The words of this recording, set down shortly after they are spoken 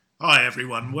Hi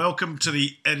everyone, welcome to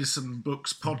the Edison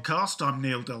Books podcast. I'm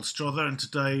Neil Delstrother, and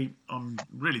today I'm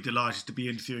really delighted to be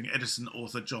interviewing Edison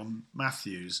author John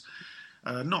Matthews.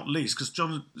 Not least because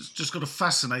John has just got a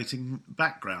fascinating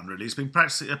background, really. He's been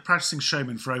a practicing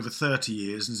showman for over 30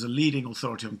 years and is a leading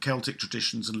authority on Celtic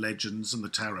traditions and legends and the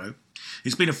tarot.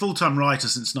 He's been a full-time writer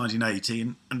since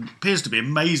 1980 and appears to be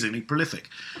amazingly prolific,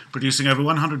 producing over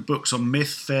 100 books on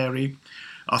myth, fairy,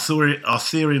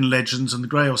 Arthurian legends and the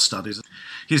Grail studies.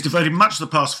 He's devoted much of the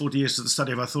past 40 years to the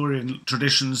study of Arthurian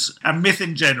traditions and myth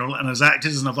in general, and has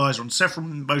acted as an advisor on several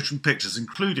motion pictures,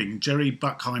 including Jerry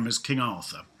Bruckheimer's King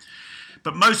Arthur.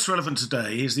 But most relevant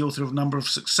today, he is the author of a number of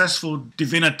successful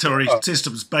divinatory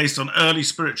systems based on early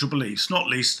spiritual beliefs, not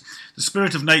least the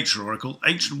Spirit of Nature Oracle,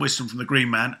 Ancient Wisdom from the Green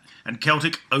Man, and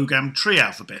Celtic Ogam tree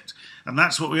alphabet. And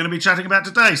that's what we're going to be chatting about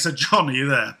today. So, John, are you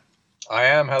there? I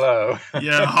am, hello.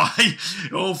 Yeah, hi.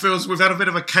 It all feels we've had a bit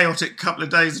of a chaotic couple of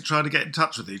days of trying to get in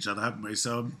touch with each other, haven't we?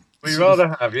 So we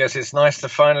rather have, yes. It's nice to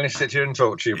finally sit here and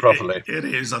talk to you properly. It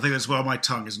is. I think that's why my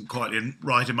tongue isn't quite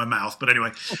right in my mouth. But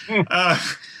anyway,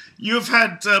 you've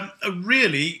had a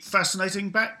really fascinating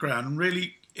background and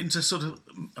really into sort of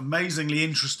amazingly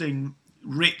interesting,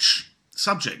 rich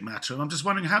subject matter. And I'm just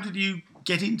wondering, how did you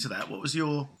get into that? What was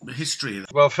your history of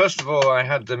that? Well, first of all, I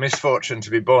had the misfortune to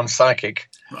be born psychic,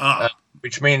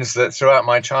 which means that throughout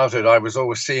my childhood, I was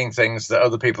always seeing things that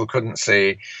other people couldn't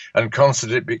see, and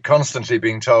constantly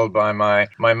being told by my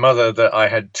mother that I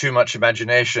had too much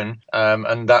imagination,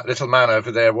 and that little man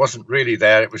over there wasn't really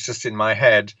there. It was just in my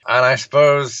head. And I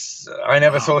suppose I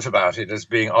never thought about it as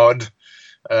being odd.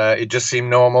 It just seemed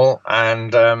normal.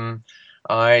 And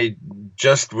I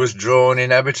just was drawn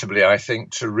inevitably, I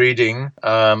think, to reading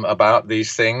about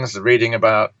these things, reading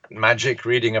about magic,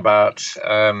 reading about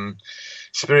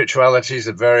spiritualities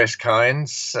of various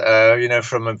kinds.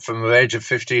 From the age of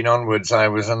 15 onwards, I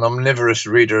was an omnivorous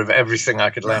reader of everything I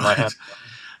could lay my hands on.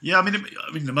 Yeah, I mean,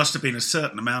 there must have been a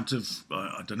certain amount of,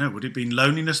 I don't know, would it have been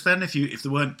loneliness then if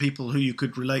there weren't people who you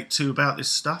could relate to about this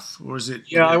stuff? Or is it...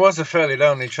 Yeah, I was a fairly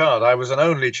lonely child. I was an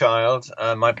only child.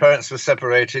 My parents were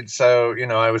separated, so,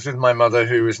 I was with my mother,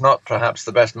 who was not perhaps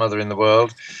the best mother in the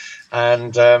world.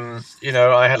 And,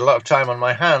 I had a lot of time on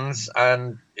my hands,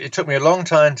 and it took me a long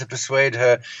time to persuade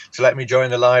her to let me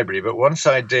join the library. But once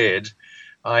I did,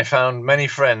 I found many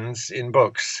friends in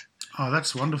books. Oh,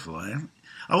 that's wonderful, eh?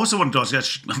 I also wanted to ask you,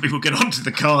 actually, we'll get on to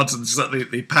the cards and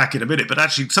the pack in a minute, but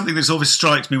actually something that always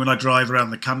strikes me when I drive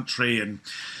around the country, and,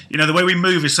 the way we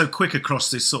move is so quick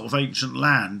across this sort of ancient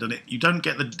land, and you don't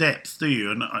get the depth, do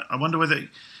you? And I wonder whether,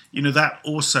 that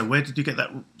also, where did you get that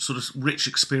sort of rich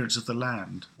experience of the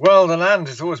land? Well, the land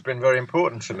has always been very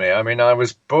important to me. I mean, I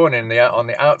was born on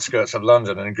the outskirts of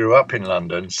London and grew up in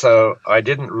London, so I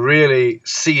didn't really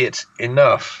see it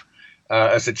enough.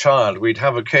 As a child, we'd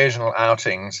have occasional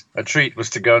outings. A treat was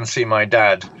to go and see my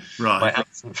dad, my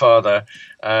absent father.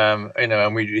 And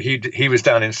he was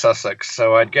down in Sussex,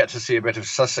 so I'd get to see a bit of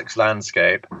Sussex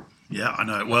landscape. Yeah, I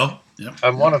know it well. Yeah.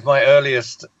 And one of my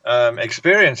earliest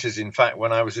experiences, in fact,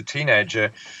 when I was a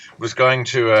teenager, was going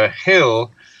to a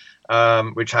hill,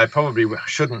 which I probably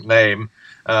shouldn't name,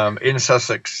 in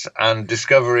Sussex, and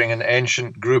discovering an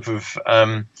ancient group of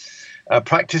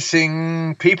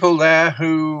practicing people there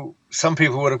who some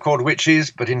people would have called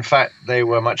witches, but in fact they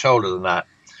were much older than that.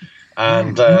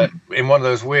 And in one of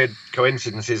those weird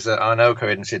coincidences that are no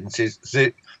coincidences,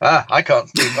 I can't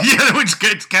speak. Yeah,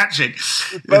 it's catching.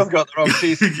 We've both got the wrong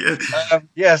teeth.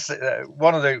 Yes,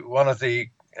 one of the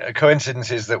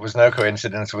coincidences that was no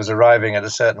coincidence was arriving at a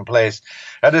certain place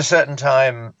at a certain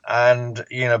time, and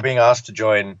being asked to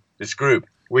join this group,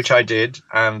 which I did,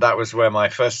 and that was where my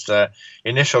first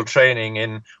initial training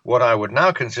in what I would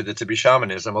now consider to be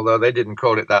shamanism, although they didn't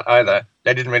call it that either.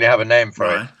 They didn't really have a name for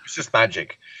it. It was just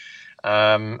magic.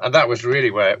 And that was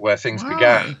really where things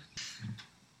began.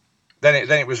 Then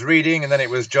it was reading, and then it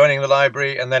was joining the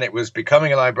library, and then it was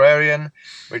becoming a librarian,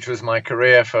 which was my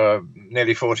career for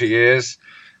nearly 40 years,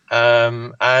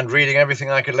 and reading everything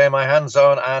I could lay my hands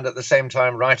on, and at the same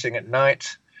time writing at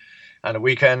night, and at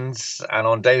weekends and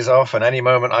on days off and any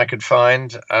moment I could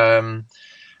find. And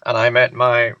I met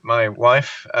my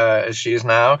wife, as she is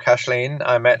now, Kathleen.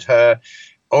 I met her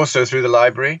also through the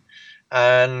library,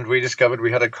 and we discovered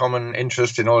we had a common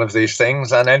interest in all of these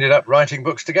things and ended up writing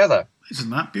books together.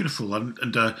 Isn't that beautiful?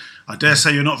 And I dare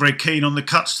say you're not very keen on the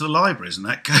cuts to the libraries in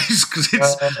that case, because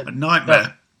it's a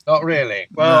nightmare. No, not really.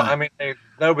 Well, no. I mean,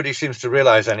 nobody seems to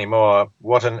realize anymore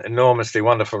what an enormously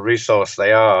wonderful resource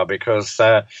they are, because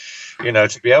to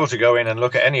be able to go in and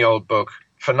look at any old book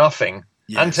for nothing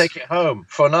and take it home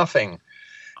for nothing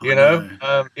I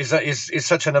know. Is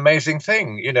such an amazing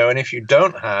thing, and if you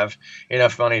don't have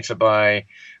enough money to buy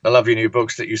the lovely new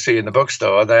books that you see in the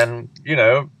bookstore, then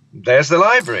there's the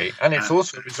library, and it's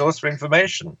also a resource for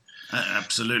information.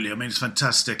 Absolutely. I mean, it's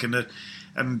fantastic, and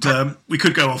we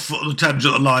could go off on the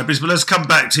tangent of the libraries, but let's come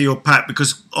back to your pack,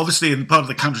 because obviously in part of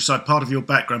the countryside, part of your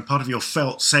background, part of your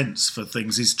felt sense for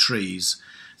things is trees.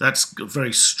 That's a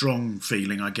very strong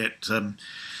feeling I get, from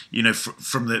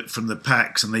the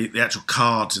packs and the actual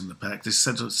cards in the pack. This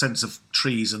sense of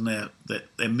trees and their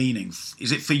meaning.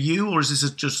 Is it for you, or is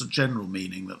this just a general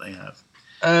meaning that they have?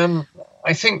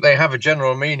 I think they have a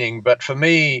general meaning, but for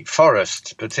me,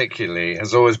 forest particularly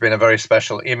has always been a very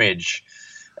special image,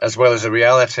 as well as a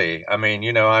reality. I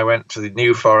mean, I went to the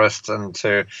New Forest and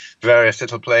to various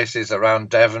little places around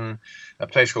Devon, a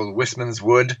place called Wistman's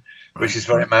Wood, which is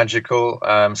very magical.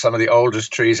 Some of the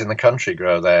oldest trees in the country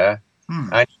grow there.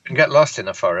 And you can get lost in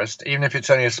a forest, even if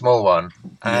it's only a small one.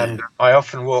 And I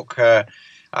often walk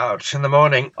out in the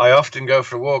morning. I often go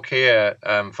for a walk here.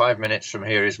 5 minutes from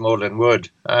here is Magdalen Wood,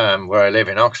 where I live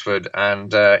in Oxford,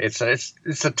 and it's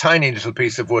a tiny little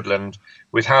piece of woodland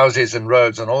with houses and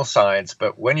roads on all sides.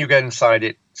 But when you get inside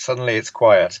it, suddenly it's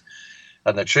quiet,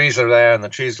 and the trees are there, and the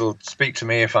trees will speak to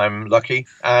me if I'm lucky.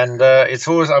 And I've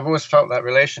always felt that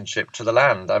relationship to the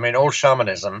land. I mean, all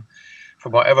shamanism,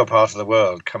 from whatever part of the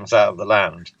world, comes out of the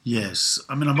land. Yes,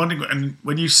 I mean, I'm wondering, and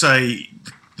when you say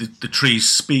the trees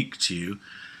speak to you,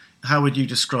 how would you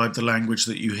describe the language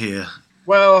that you hear?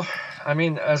 Well, I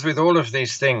mean, as with all of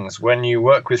these things, when you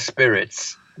work with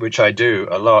spirits, which I do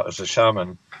a lot as a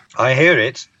shaman, I hear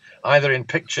it either in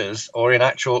pictures or in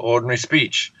actual ordinary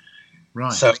speech.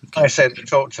 Right. So when I say they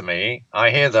talk to me,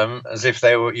 I hear them as if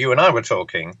you and I were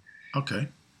talking. Okay.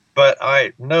 But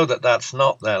I know that that's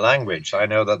not their language. I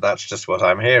know that that's just what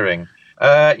I'm hearing.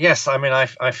 Yes, I mean,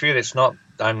 I feel it's not.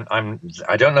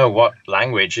 I don't know what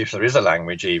language, if there is a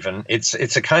language even. It's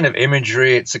a kind of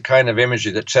imagery. It's a kind of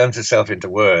imagery that turns itself into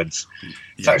words.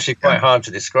 It's actually quite hard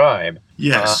to describe.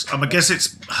 Yes, I guess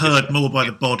it's heard more by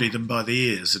the body than by the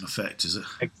ears, in effect, is it?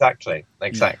 Exactly.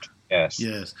 Yes.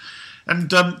 Yes. And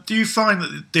do you find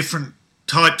that different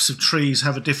types of trees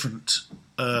have a different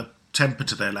temper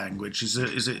to their language? Is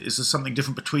there something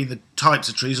different between the types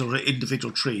of trees or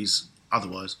individual trees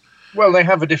otherwise? Well, they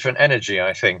have a different energy,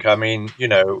 I think. I mean,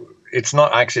 it's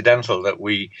not accidental that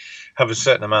we have a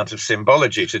certain amount of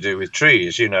symbology to do with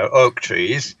trees. Oak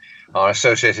trees are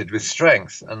associated with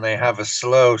strength, and they have a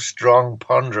slow, strong,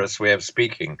 ponderous way of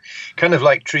speaking, kind of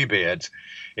like Treebeard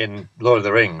in Lord of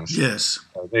the Rings. Yes.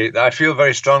 I feel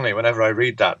very strongly whenever I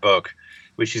read that book,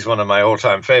 which is one of my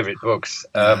all-time favorite books,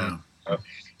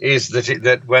 is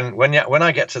that when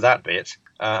I get to that bit,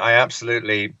 I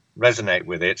absolutely resonate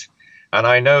with it. And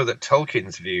I know that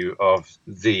Tolkien's view of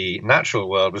the natural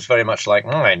world was very much like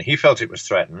mine. He felt it was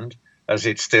threatened, as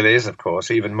it still is, of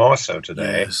course, even more so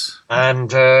today. Yes.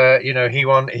 And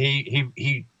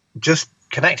he just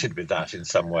connected with that in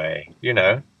some way, And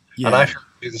I feel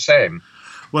do the same.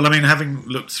 Well, I mean, having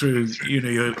looked through,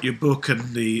 your book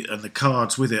and the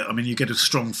cards with it, I mean, you get a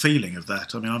strong feeling of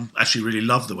that. I mean, I actually really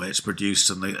love the way it's produced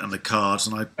and the cards,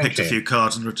 and I picked a few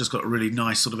cards and I've just got a really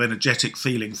nice sort of energetic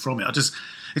feeling from it.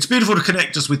 It's beautiful to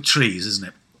connect us with trees, isn't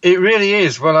it? It really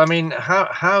is. Well, I mean,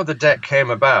 how the deck came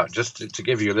about, just to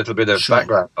give you a little bit of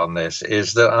background on this,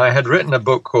 is that I had written a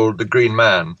book called The Green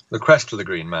Man, The Quest for the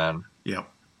Green Man. Yeah.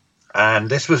 And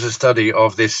this was a study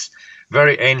of this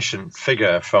very ancient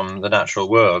figure from the natural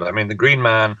world. I mean, the Green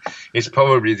Man is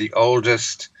probably the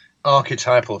oldest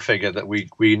archetypal figure that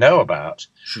we know about.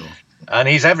 Sure. And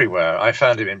he's everywhere. I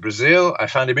found him in Brazil. I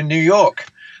found him in New York.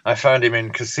 I found him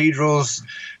in cathedrals,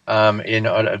 in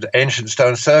ancient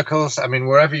stone circles. I mean,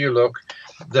 wherever you look,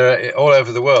 all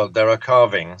over the world, there are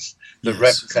carvings that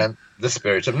represent the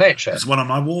spirit of nature. There's one on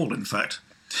my wall, in fact.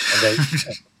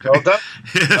 Well done.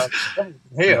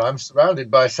 Here, I'm surrounded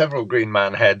by several Green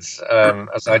Man heads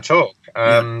as I talk.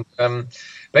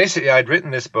 Basically, I'd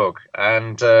written this book,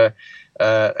 and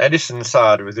Edison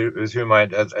Sard, with whom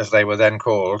as they were then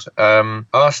called,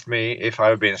 asked me if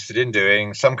I would be interested in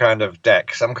doing some kind of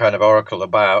deck, some kind of oracle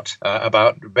about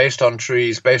based on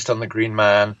trees, based on the Green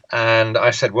Man. And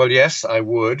I said, well, yes, I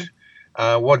would.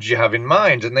 What do you have in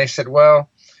mind? And they said, well,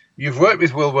 you've worked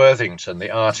with Will Worthington,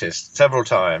 the artist, several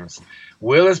times.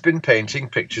 Will has been painting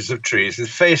pictures of trees with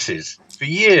faces for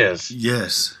years.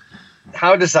 Yes.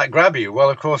 How does that grab you? Well,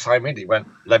 of course, I immediately went,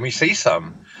 let me see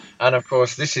some. And of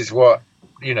course, this is what,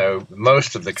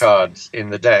 most of the cards in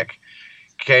the deck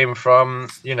came from,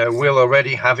 Will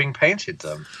already having painted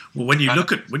them. Well, when you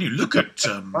look at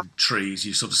trees,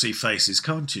 you sort of see faces,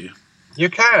 can't you? You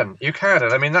can,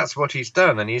 and I mean that's what he's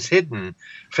done, and he's hidden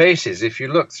faces. If you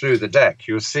look through the deck,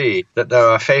 you'll see that there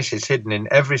are faces hidden in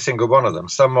every single one of them,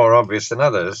 some more obvious than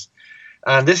others.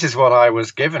 And this is what I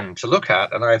was given to look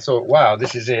at, and I thought, wow,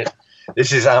 this is it.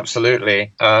 This is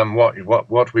absolutely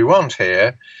what we want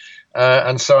here.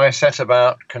 And so I set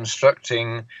about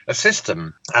constructing a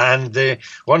system. And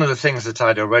one of the things that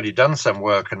I'd already done some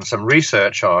work and some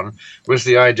research on was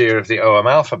the idea of the Ogham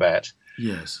alphabet.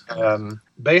 Yes.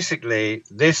 Basically,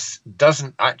 this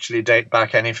doesn't actually date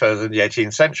back any further than the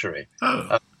 18th century.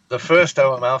 Oh. The first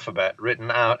Ogham alphabet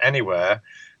written out anywhere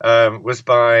was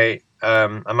by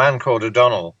a man called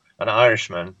O'Donnell, an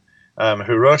Irishman,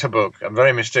 who wrote a book, a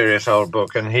very mysterious old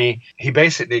book, and he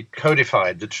basically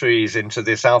codified the trees into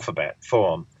this alphabet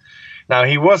form. Now,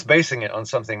 he was basing it on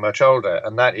something much older,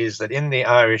 and that is that in the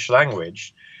Irish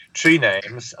language, tree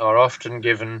names are often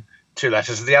given 2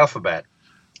 letters of the alphabet.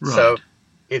 Right. So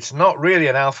it's not really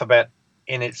an alphabet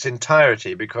in its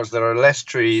entirety because there are less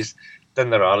trees than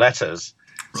there are letters.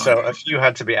 Right. So a few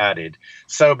had to be added.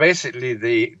 So basically,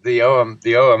 the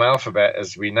Ogham alphabet,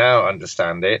 as we now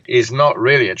understand it, is not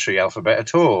really a tree alphabet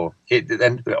at all.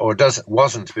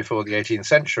 Wasn't before the 18th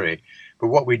century. But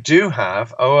what we do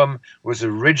have, Ogham was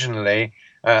originally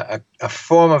a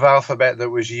form of alphabet that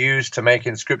was used to make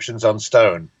inscriptions on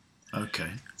stone. Okay.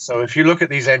 So if you look at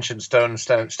these ancient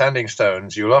standing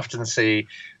stones, you'll often see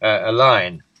a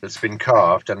line that's been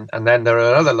carved, and then there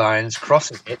are other lines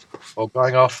crossing it or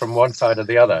going off from one side or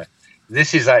the other.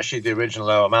 This is actually the original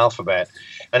Ogham alphabet,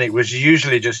 and it was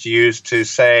usually just used to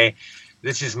say,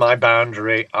 this is my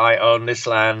boundary, I own this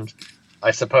land.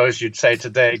 I suppose you'd say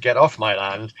today, get off my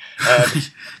land.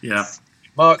 Yeah.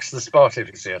 Marks the spot, if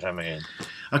you see what I mean.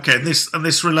 Okay, and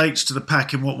this relates to the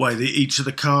pack in what way? Each of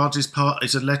the cards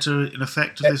is a letter in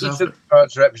effect of this alphabet? Each of the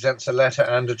cards represents a letter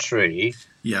and a tree.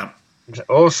 Yeah.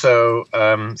 Also,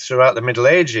 throughout the Middle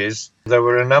Ages, there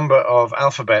were a number of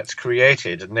alphabets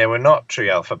created, and they were not tree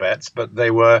alphabets, but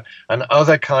they were an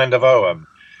other kind of Ogham,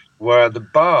 where the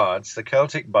bards, the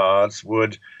Celtic bards,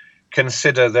 would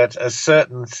consider that a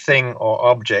certain thing or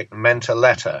object meant a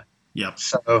letter. Yep.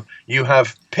 So you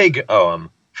have pig Ogham,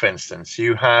 for instance,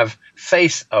 you have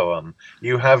face Ogham,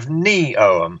 you have knee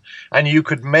Ogham, and you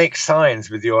could make signs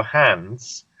with your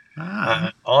hands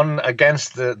on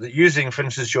against using, for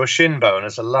instance, your shin bone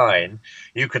as a line.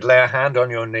 You could lay a hand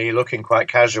on your knee, looking quite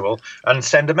casual, and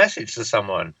send a message to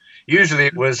someone. Usually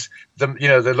it was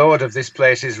the lord of this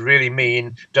place is really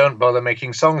mean. Don't bother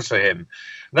making songs for him.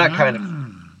 That kind of.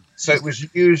 So it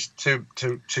was used to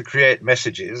create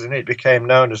messages, and it became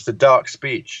known as the dark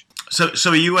speech.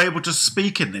 So are you able to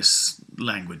speak in this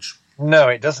language? No,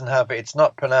 it doesn't have. It's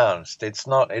not pronounced. It's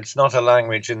not a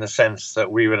language in the sense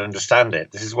that we would understand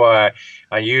it. This is why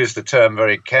I use the term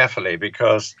very carefully,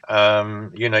 because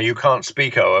you can't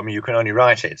speak Ogham, you can only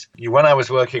write it. When I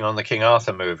was working on the King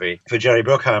Arthur movie for Jerry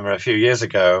Bruckheimer a few years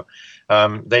ago,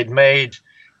 they'd made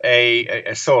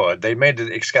a sword. They made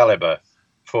the Excalibur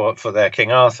for their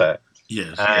King Arthur.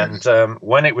 Yes. And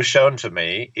when it was shown to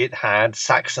me, it had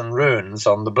Saxon runes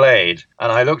on the blade.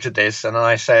 And I looked at this and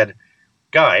I said,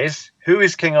 guys, who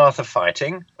is King Arthur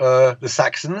fighting? The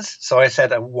Saxons. So I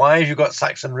said, why have you got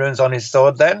Saxon runes on his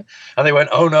sword then? And they went,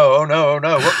 oh no.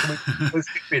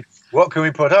 What can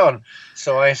we put on?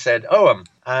 So I said, Ogham.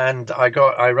 And I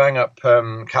rang up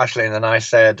Kathleen and I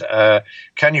said,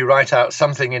 can you write out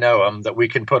something in Ogham that we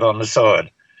can put on the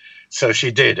sword? So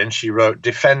she did, and she wrote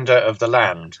 "Defender of the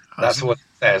Land." That's what it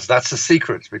says. That's a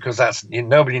secret, because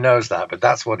nobody knows that, but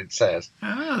that's what it says.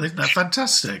 Oh, isn't that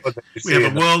fantastic? We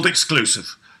have a world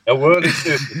exclusive. A world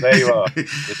exclusive. There you are.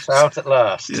 It's out at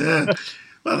last. Yeah.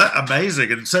 Well, that's amazing.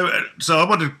 And so I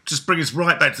want to just bring us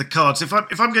right back to the cards. If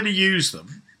I'm going to use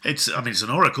them, it's an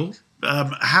oracle.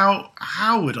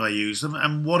 How would I use them,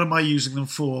 and what am I using them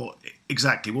for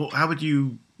exactly? How would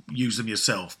you use them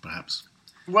yourself, perhaps?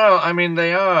 Well, I mean,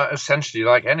 they are essentially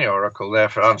like any oracle, there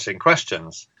for answering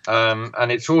questions.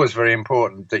 And it's always very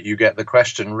important that you get the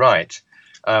question right.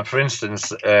 For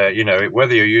instance,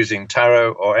 whether you're using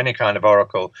tarot or any kind of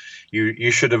oracle,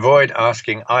 you should avoid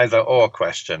asking either or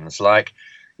questions like,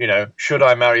 should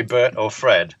I marry Bert or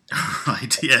Fred?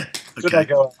 Right, yeah. Okay. Should I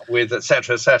go out with,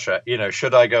 etc., etc.?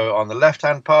 Should I go on the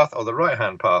left-hand path or the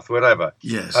right-hand path, whatever.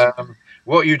 Yes.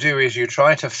 What you do is you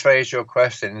try to phrase your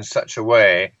question in such a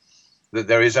way that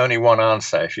there is only one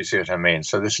answer, if you see what I mean.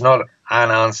 So there's not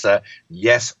an answer,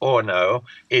 yes or no.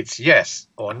 It's yes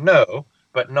or no,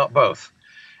 but not both.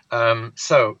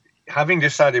 So having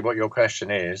decided what your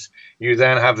question is, you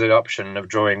then have the option of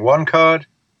drawing 1 card,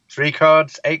 3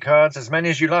 cards, 8 cards, as many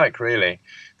as you like, really,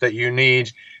 that you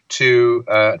need to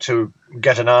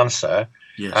get an answer.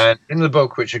 Yes. And in the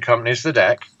book which accompanies the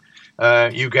deck,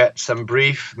 you get some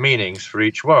brief meanings for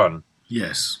each one.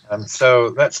 Yes. And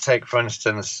so let's take, for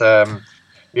instance,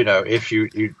 if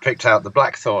you picked out the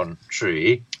blackthorn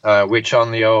tree, which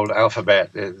on the old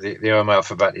alphabet, the Ogam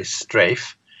alphabet is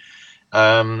strafe,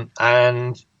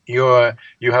 and you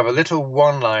have a little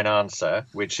one-line answer,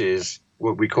 which is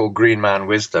what we call green man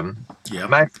wisdom. Yeah.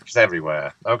 Magic's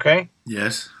everywhere, okay?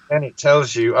 Yes. And it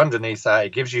tells you underneath that,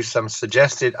 it gives you some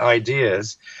suggested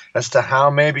ideas as to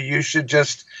how maybe you should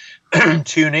just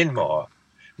tune in more.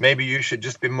 Maybe you should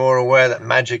just be more aware that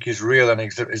magic is real and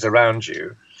is around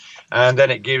you. And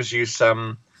then it gives you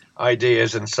some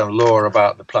ideas and some lore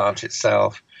about the plant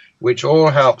itself, which all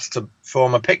helps to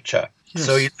form a picture. Yes.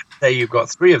 So you say you've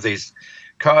got 3 of these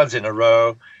cards in a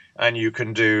row, and you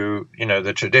can do,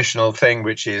 the traditional thing,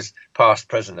 which is past,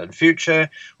 present, and future,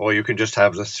 or you can just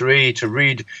have the 3 to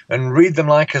read them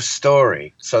like a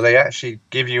story. So they actually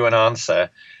give you an answer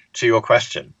to your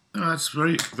question. Oh, that's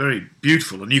very, very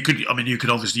beautiful. And you could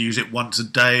obviously use it once a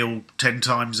day or 10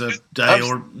 times a day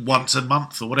or once a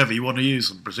month or whatever you want to use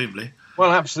them, presumably.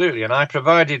 Well, absolutely. And I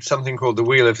provided something called the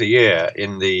Wheel of the Year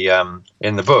in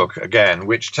the book, again,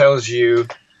 which tells you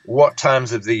what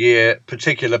times of the year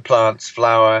particular plants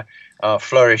flower,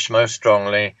 flourish most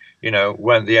strongly,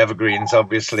 when the evergreens,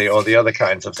 obviously, or the other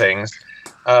kinds of things.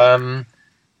 And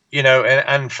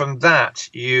from that,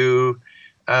 you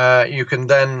can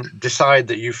then decide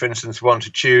that you, for instance, want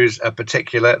to choose a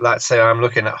particular, let's say I'm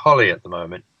looking at holly at the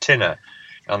moment, Tinner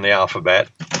on the alphabet,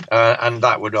 and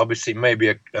that would obviously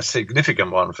maybe a significant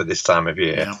one for this time of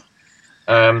year.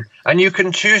 Yeah. And you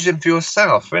can choose them for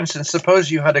yourself. For instance,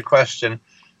 suppose you had a question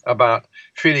about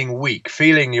feeling weak,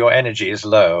 feeling your energy is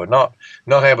low, not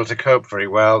able to cope very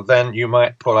well, then you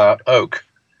might pull out oak,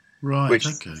 right, which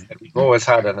okay. we've always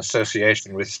had an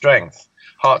association with strength.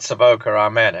 Hearts of oak are our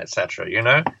men, etc.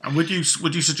 And would you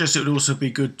suggest it would also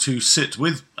be good to sit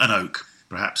with an oak,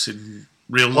 perhaps in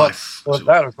real life? Well,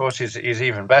 that of course is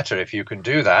even better if you can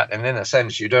do that, and in a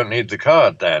sense you don't need the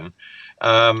card then.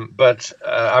 But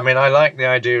I like the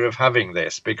idea of having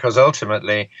this because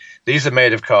ultimately these are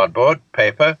made of cardboard,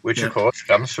 paper, which of course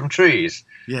comes from trees.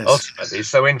 Yes. Ultimately,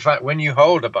 so in fact, when you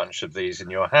hold a bunch of these in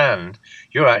your hand,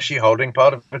 you're actually holding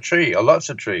part of a tree, or lots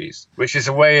of trees, which is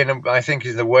a way, I think,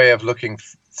 is the way of looking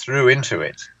through into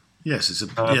it. Yes,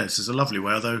 it's a lovely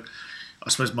way. Although, I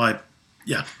suppose I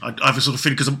have a sort of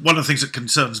feeling because one of the things that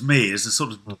concerns me is the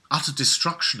sort of utter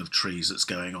destruction of trees that's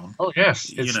going on. Oh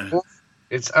yes,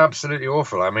 it's absolutely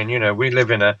awful. I mean, we live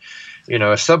in a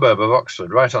suburb of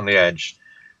Oxford, right on the edge.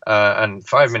 And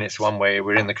 5 minutes one way,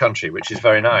 we're in the country, which is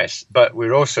very nice. But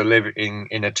we're also living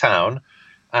in a town,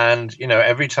 and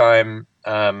every time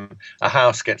a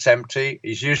house gets empty,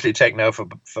 it's usually taken over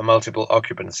for multiple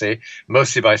occupancy,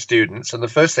 mostly by students. And the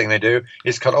first thing they do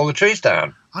is cut all the trees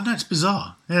down. I know, it's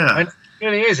bizarre. Yeah, and it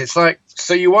really is. It's like,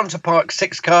 so you want to park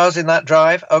 6 cars in that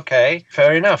drive? Okay,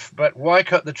 fair enough. But why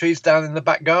cut the trees down in the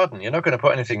back garden? You're not going to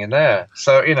put anything in there.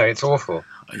 So it's awful.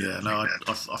 Yeah, no,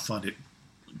 I find it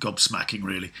gobsmacking,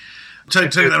 really.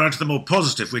 Taking that around to the more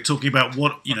positive, we're talking about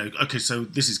what, okay, so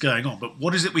this is going on, but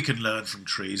what is it we can learn from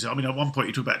trees? I mean, at one point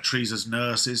you talk about trees as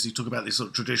nurses, you talk about this sort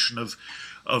of tradition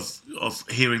of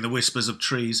hearing the whispers of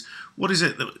trees. What is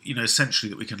it that, essentially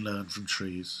that we can learn from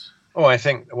trees? Oh, I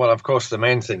think, well, of course, the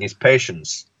main thing is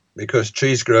patience, because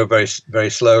trees grow very, very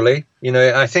slowly.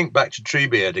 I think back to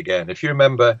Treebeard again. If you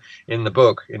remember in the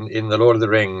book, in The Lord of the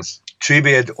Rings,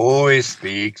 Treebeard always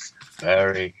speaks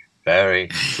very, very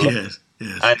slowly. Yes.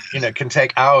 And can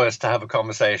take hours to have a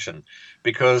conversation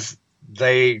because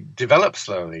they develop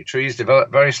slowly. Trees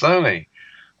develop very slowly,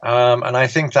 and I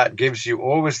think that gives you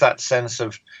always that sense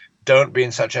of don't be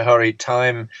in such a hurry.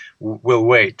 Time will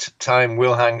wait. Time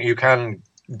will hang. You can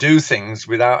do things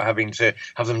without having to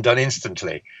have them done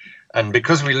instantly, and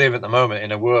because we live at the moment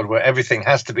in a world where everything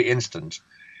has to be instant,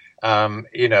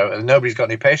 nobody's got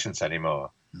any patience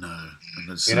anymore. No,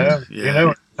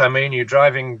 I mean, you're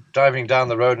driving down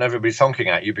the road and everybody's honking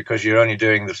at you because you're only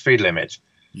doing the speed limit.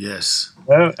 Yes.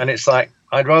 And it's like,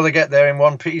 I'd rather get there in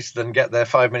one piece than get there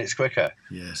 5 minutes quicker.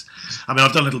 Yes. I mean,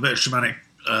 I've done a little bit of shamanic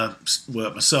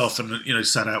work myself and,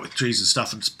 sat out with trees and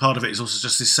stuff. And part of it is also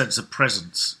just this sense of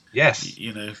presence. Yes.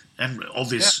 And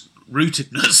obvious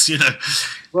rootedness,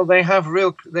 Well, they have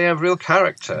real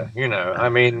character, I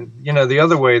mean, the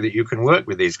other way that you can work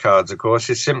with these cards, of course,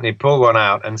 is simply pull one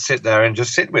out and sit there and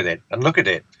just sit with it and look at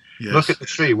it. Yes. Look at the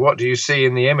tree. What do you see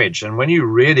in the image? And when you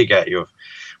really get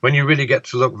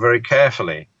to look very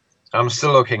carefully, I'm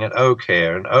still looking at oak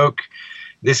here, and oak,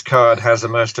 this card has a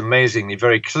most amazingly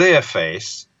very clear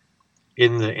face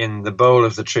in the bole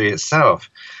of the tree itself.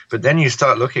 But then you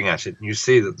start looking at it and you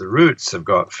see that the roots have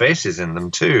got faces in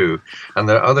them too, and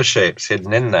there are other shapes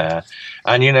hidden in there.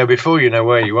 And before you know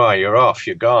where you are, you're off,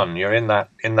 you're gone, you're in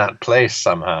that place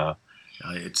somehow.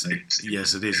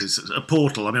 Yes, it is. It's a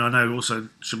portal. I mean, I know also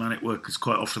shamanic work is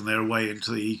quite often they're away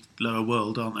into the lower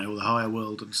world, aren't they, or the higher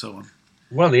world, and so on.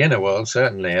 Well, the inner world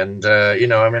certainly, and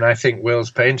I think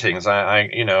Will's paintings. I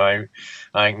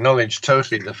acknowledge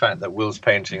totally the fact that Will's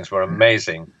paintings were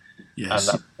amazing, yes.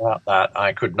 And without that,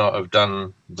 I could not have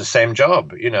done the same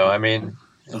job. I mean,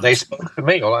 they spoke to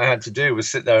me. All I had to do was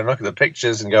sit there and look at the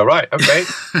pictures and go, right, okay.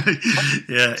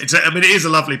 Yeah, it is a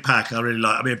lovely pack. I really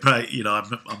like. I mean,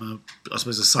 I'm I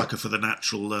suppose a sucker for the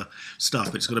natural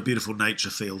stuff. It's got a beautiful nature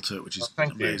feel to it, which is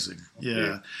amazing.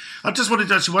 Yeah, I just wanted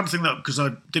to actually one thing that because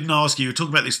I didn't ask you. You were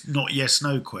talking about this not yes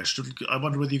no question. I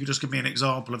wonder whether you could just give me an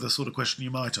example of the sort of question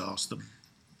you might ask them.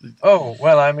 Oh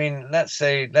well, I mean, let's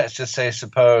just say,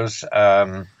 suppose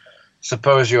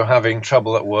you're having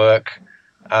trouble at work.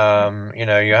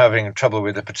 You're having trouble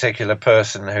with a particular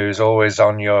person who's always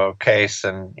on your case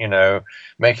and,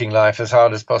 making life as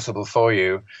hard as possible for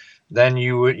you. Then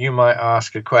you might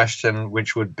ask a question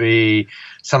which would be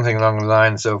something along the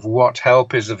lines of, what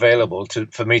help is available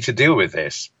for me to deal with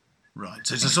this? Right.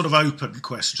 So it's a sort of open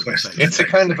question. It's a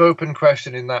kind of open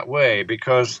question in that way,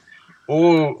 because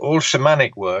all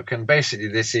shamanic work, and basically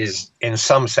this is in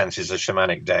some senses a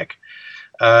shamanic deck,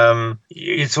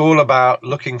 it's all about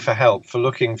looking for help,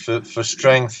 looking for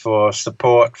strength, for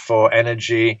support, for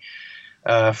energy,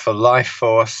 for life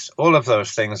force. All of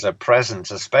those things are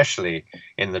present, especially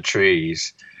in the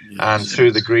trees and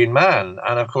through the Green Man.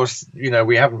 And of course,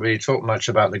 we haven't really talked much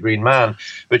about the Green Man,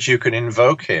 but you can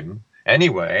invoke him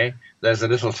anyway. There's a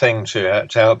little thing to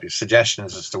help you,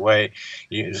 suggestions as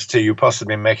to you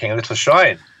possibly making a little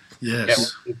shrine.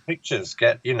 Yes. Get pictures,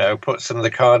 put some of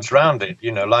the cards around it,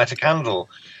 light a candle,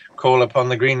 call upon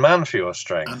the Green Man for your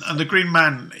strength. And the Green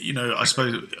Man, I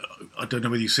suppose, I don't know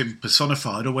whether you see him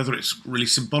personified or whether it's really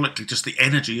symbolically just the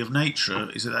energy of nature.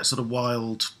 Is it that sort of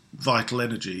wild, vital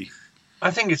energy? I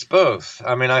think it's both.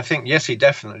 I mean, I think, yes, he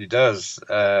definitely does.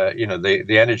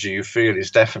 The energy you feel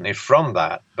is definitely from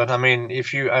that. But I mean,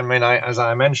 as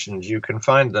I mentioned, you can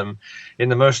find them in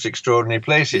the most extraordinary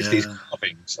places. Yeah. These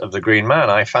carvings of the Green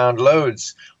Man, I found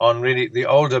loads on really the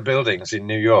older buildings in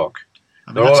New York.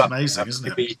 I mean, that's amazing,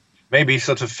 isn't it? Maybe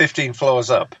sort of 15 floors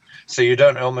up. So you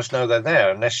don't almost know they're there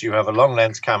unless you have a long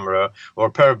lens camera or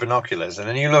a pair of binoculars. And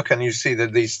then you look and you see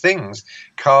that these things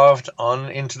carved on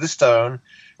into the stone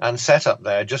and set up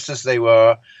there, just as they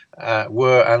were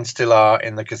and still are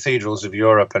in the cathedrals of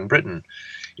Europe and Britain.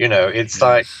 It's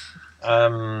like,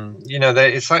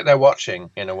 it's like they're watching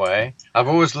in a way. I've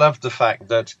always loved the fact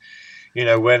that,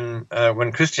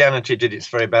 when Christianity did its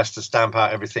very best to stamp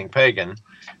out everything pagan,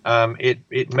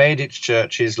 it made its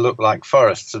churches look like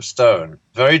forests of stone,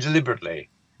 very deliberately,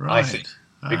 right. I think,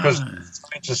 because it's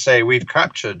trying to say we've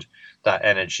captured that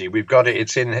energy. We've got it.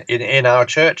 It's in our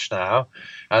church now,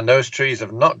 and those trees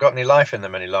have not got any life in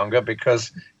them any longer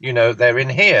because they're in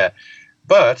here.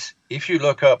 But if you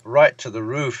look up right to the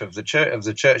roof of the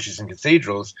churches and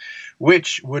cathedrals,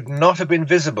 which would not have been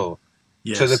visible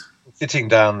to the sitting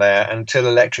down there until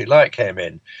electric light came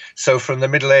in. So from the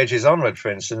Middle Ages onward,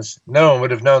 for instance, no one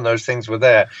would have known those things were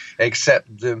there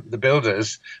except the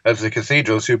builders of the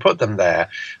cathedrals who put them there.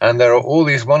 And there are all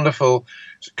these wonderful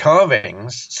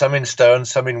carvings, some in stone,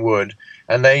 some in wood,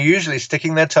 and they're usually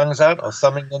sticking their tongues out or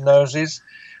thumbing their noses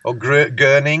or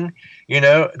gurning,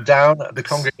 down at the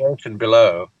congregation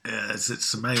below. Yeah,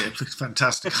 it's amazing. It's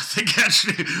fantastic, I think,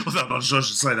 actually. Although I'm not sure I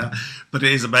should say that, but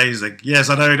it is amazing. Yes,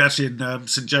 I know actually in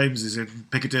St James's in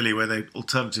Piccadilly, where the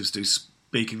Alternatives do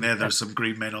speaking there are some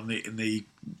green men in the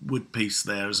wood piece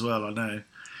there as well, I know.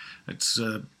 It's,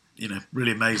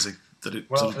 really amazing.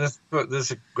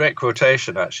 There's a great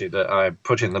quotation, actually, that I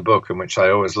put in the book and which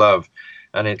I always love,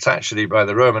 and it's actually by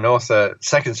the Roman author,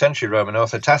 2nd century Roman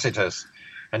author Tacitus.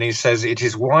 And he says, "It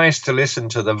is wise to listen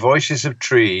to the voices of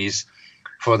trees,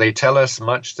 for they tell us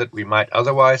much that we might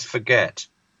otherwise forget."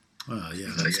 Oh, yeah,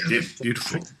 that's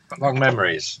beautiful. Long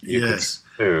memories. Yes.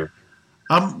 You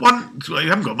haven't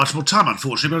got much more time,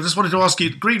 unfortunately, but I just wanted to ask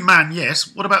you, Green Man,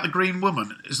 yes. What about the Green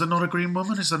Woman? Is there not a Green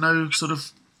Woman? Is there no sort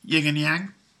of yin and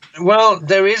yang? Well,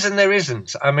 there is and there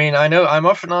isn't. I mean, I know I'm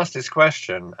often asked this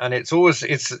question, and it's always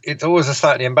a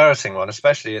slightly embarrassing one,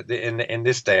 especially in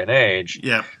this day and age.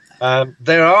 Yeah.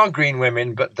 There are green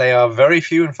women, but they are very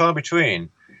few and far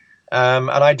between. And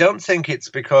I don't think it's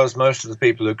because most of the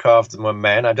people who carved them were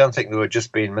men. I don't think they were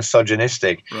just being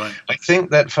misogynistic. Right. I think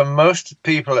that for most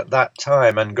people at that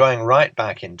time, and going right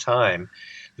back in time,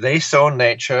 they saw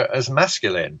nature as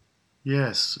masculine.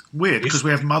 Yes. Weird, because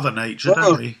we have Mother Nature,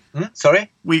 don't we? Sorry?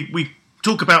 We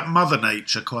talk about Mother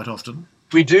Nature quite often.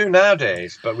 We do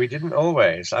nowadays, but we didn't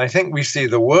always. I think we see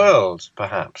the world,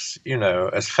 perhaps,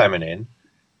 as feminine.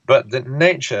 But the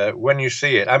nature, when you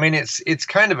see it, I mean, it's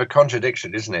kind of a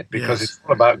contradiction, isn't it? Because it's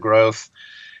all about growth,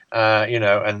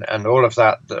 and all of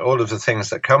that, all of the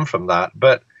things that come from that.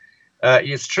 But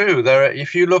it's true.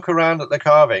 If you look around at the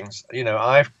carvings,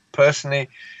 I've personally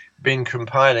been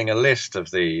compiling a list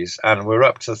of these, and we're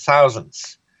up to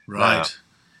thousands now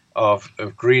of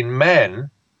green men,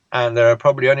 and there are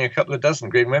probably only a couple of dozen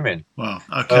green women. Wow.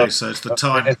 Okay, so it's the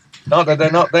time. It's not that they're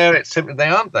not there; it's simply they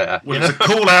aren't there. Well, it's a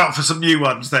call out for some new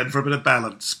ones then, for a bit of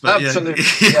balance. But absolutely.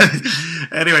 Yeah.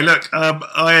 Anyway, look,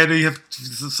 I only have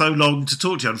so long to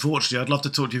talk to you. Unfortunately, I'd love to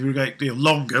talk to you for a great deal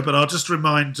longer, but I'll just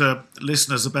remind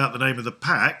listeners about the name of the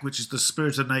pack, which is the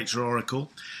Spirit of Nature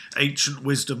Oracle, Ancient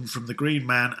Wisdom from the Green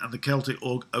Man and the Celtic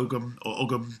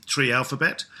Ogam Tree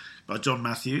Alphabet, by John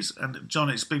Matthews. And John,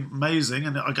 it's been amazing,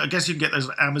 and I guess you can get those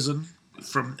at Amazon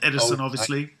from Edison,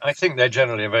 obviously. I think they're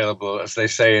generally available, as they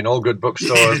say, in all good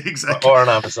bookstores or on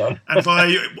Amazon. And via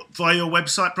your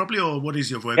website, probably, or what is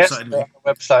your website? Yes,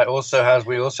 our website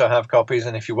we also have copies,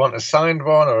 and if you want a signed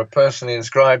one or a personally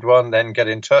inscribed one, then get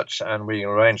in touch and we can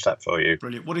arrange that for you.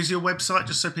 Brilliant. What is your website,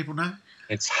 just so people know?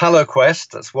 It's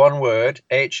HallowQuest, that's one word,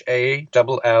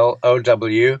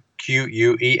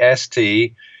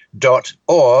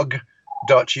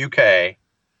 HallowQuest.org.uk.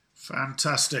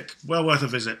 Fantastic. Well worth a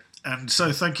visit. And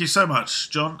so thank you so much,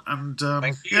 John. And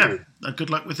thank you. Good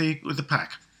luck with the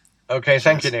pack. Okay,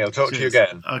 thank you, Neil. Talk to you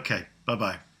again. Okay,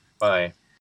 bye-bye. Bye.